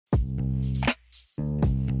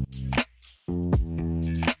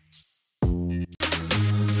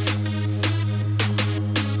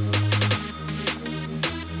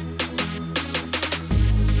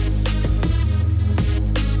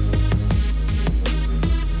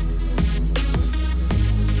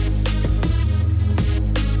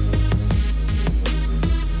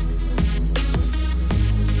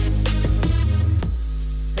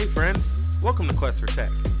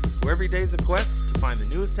is a quest to find the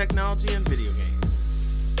newest technology in video games.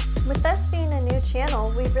 With us being a new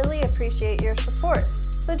channel, we really appreciate your support.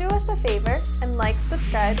 So do us a favor and like,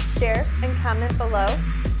 subscribe, share, and comment below.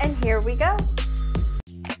 And here we go.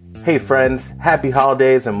 Hey friends, happy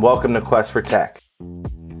holidays and welcome to Quest for Tech.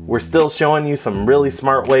 We're still showing you some really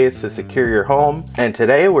smart ways to secure your home, and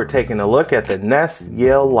today we're taking a look at the Nest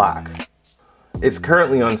Yale lock. It's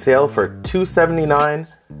currently on sale for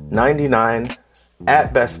 $279.99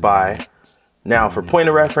 at Best Buy. Now, for point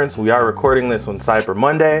of reference, we are recording this on Cyber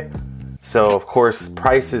Monday, so of course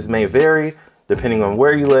prices may vary depending on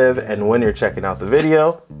where you live and when you're checking out the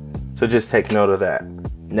video, so just take note of that.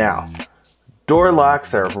 Now, door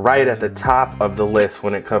locks are right at the top of the list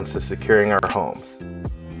when it comes to securing our homes.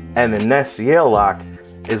 And the Nest Yale lock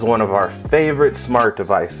is one of our favorite smart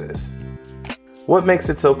devices. What makes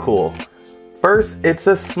it so cool? First, it's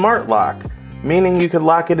a smart lock, meaning you can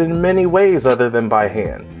lock it in many ways other than by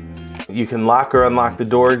hand. You can lock or unlock the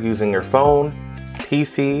door using your phone,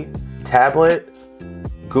 PC, tablet,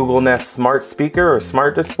 Google Nest smart speaker or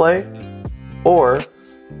smart display, or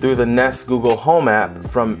through the Nest Google Home app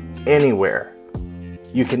from anywhere.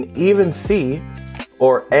 You can even see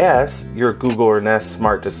or ask your Google or Nest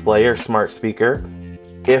smart display or smart speaker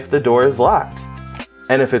if the door is locked.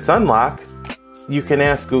 And if it's unlocked, you can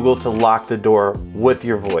ask Google to lock the door with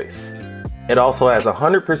your voice. It also has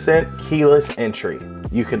 100% keyless entry.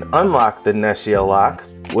 You can unlock the Nest Yale lock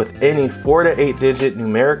with any 4 to 8 digit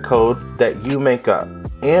numeric code that you make up.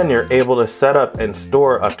 And you're able to set up and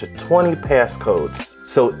store up to 20 passcodes.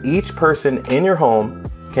 So each person in your home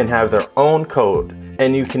can have their own code.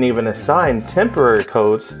 And you can even assign temporary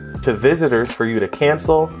codes to visitors for you to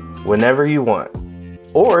cancel whenever you want,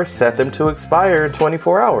 or set them to expire in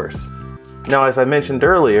 24 hours. Now, as I mentioned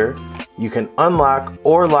earlier, you can unlock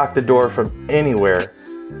or lock the door from anywhere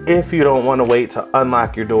if you don't want to wait to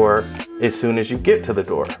unlock your door as soon as you get to the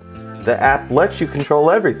door. The app lets you control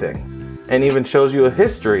everything and even shows you a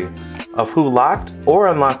history of who locked or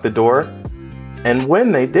unlocked the door and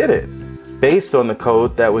when they did it, based on the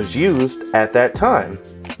code that was used at that time.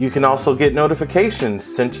 You can also get notifications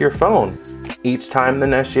sent to your phone each time the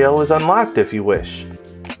Nest Yale is unlocked if you wish.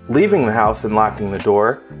 Leaving the house and locking the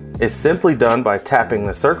door is simply done by tapping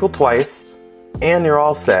the circle twice and you're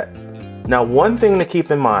all set. Now, one thing to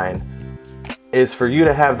keep in mind is for you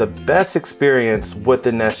to have the best experience with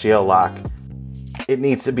the Nest Yale lock, it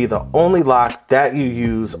needs to be the only lock that you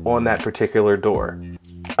use on that particular door.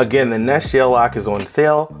 Again, the Nest Yale lock is on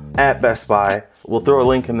sale at Best Buy. We'll throw a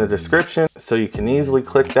link in the description so you can easily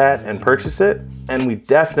click that and purchase it. And we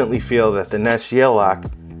definitely feel that the Nest Yale lock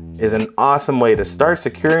is an awesome way to start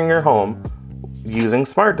securing your home using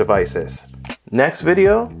smart devices. Next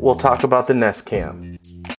video, we'll talk about the Nest Cam.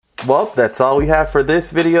 Well, that's all we have for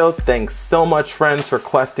this video. Thanks so much, friends, for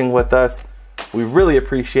questing with us. We really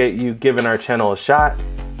appreciate you giving our channel a shot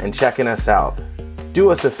and checking us out.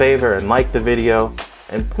 Do us a favor and like the video,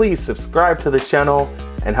 and please subscribe to the channel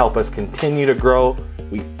and help us continue to grow.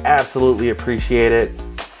 We absolutely appreciate it.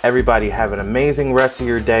 Everybody have an amazing rest of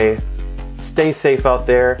your day. Stay safe out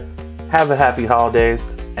there. Have a happy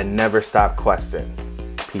holidays and never stop questing.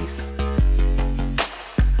 Peace.